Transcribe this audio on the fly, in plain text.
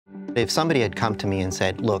If somebody had come to me and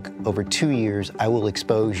said, look, over 2 years, I will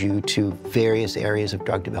expose you to various areas of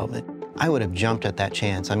drug development, I would have jumped at that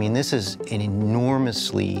chance. I mean, this is an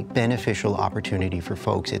enormously beneficial opportunity for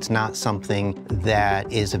folks. It's not something that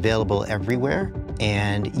is available everywhere,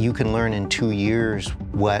 and you can learn in 2 years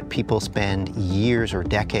what people spend years or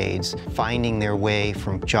decades finding their way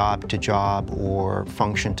from job to job or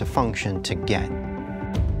function to get.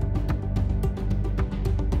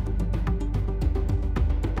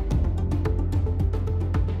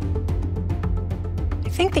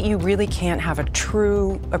 I think that you really can't have a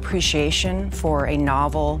true appreciation for a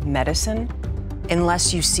novel medicine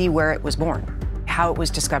unless you see where it was born, how it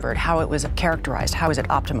was discovered, how it was characterized, how is it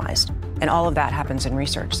optimized. And all of that happens in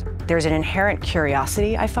research. There's an inherent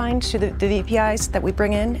curiosity, I find, to the VPIs that we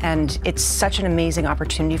bring in, and it's such an amazing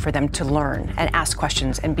opportunity for them to learn and ask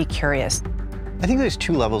questions and be curious. I think there's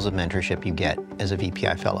 2 levels of mentorship you get as a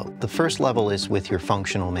VPI fellow. The first level is with your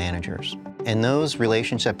functional managers. And those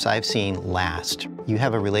relationships I've seen last. You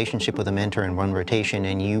have a relationship with a mentor in one rotation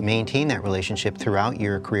and you maintain that relationship throughout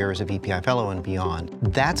your career as a VPI fellow and beyond.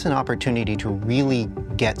 That's an opportunity to really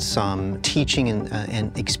get some teaching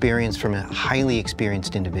and experience from a highly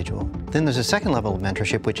experienced individual. Then there's a second level of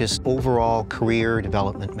mentorship, which is overall career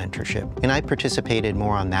development mentorship. And I participated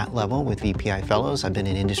more on that level with VPI fellows. I've been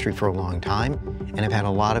in industry for a long time, and I've had a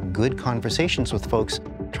lot of good conversations with folks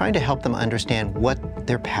trying to help them understand what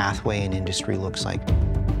their pathway in industry looks like.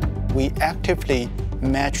 We actively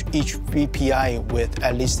match each VPI with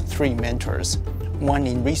at least 3 mentors, one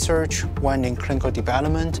in research, one in clinical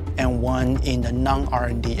development, and one in the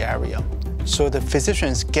non-R&D area. So the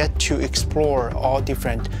physicians get to explore all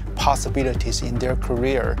different possibilities in their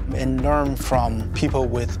career and learn from people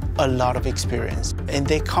with a lot of experience. And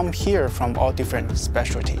they come here from all different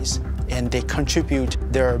specialties, and they contribute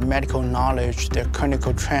their medical knowledge, their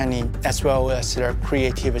clinical training, as well as their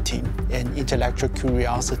creativity and intellectual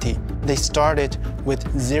curiosity. They started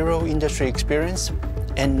with 0 industry experience,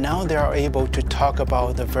 and now they are able to talk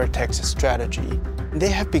about the Vertex strategy. They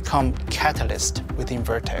have become catalysts within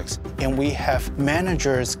Vertex, and we have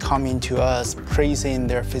managers coming to us praising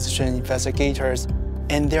their physician investigators,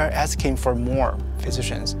 and they're asking for more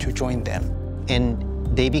physicians to join them. And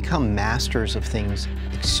they become masters of things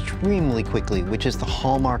extremely quickly, which is the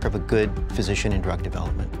hallmark of a good physician in drug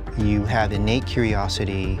development. You have innate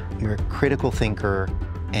curiosity, you're a critical thinker,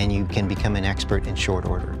 and you can become an expert in short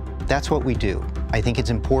order. That's what we do. I think it's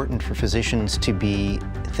important for physicians to be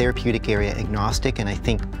therapeutic area agnostic, and I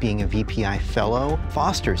think being a VPI fellow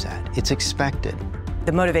fosters that. It's expected.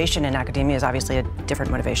 The motivation in academia is obviously a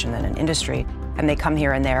different motivation than in industry, and they come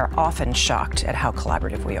here and they're often shocked at how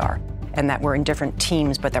collaborative we are, and that we're in different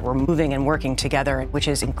teams, but that we're moving and working together, which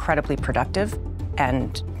is incredibly productive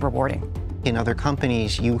and rewarding. In other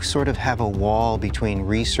companies, you sort of have a wall between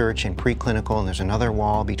research and preclinical, and there's another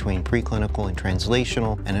wall between preclinical and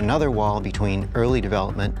translational, and another wall between early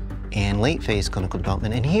development and late-phase clinical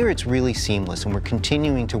development. And here it's really seamless, and we're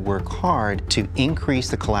continuing to work hard to increase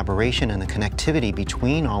the collaboration and the connectivity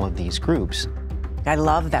between all of these groups. I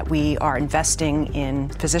love that we are investing in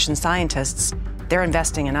physician scientists. They're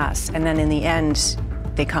investing in us, and then in the end,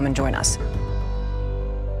 they come and join us.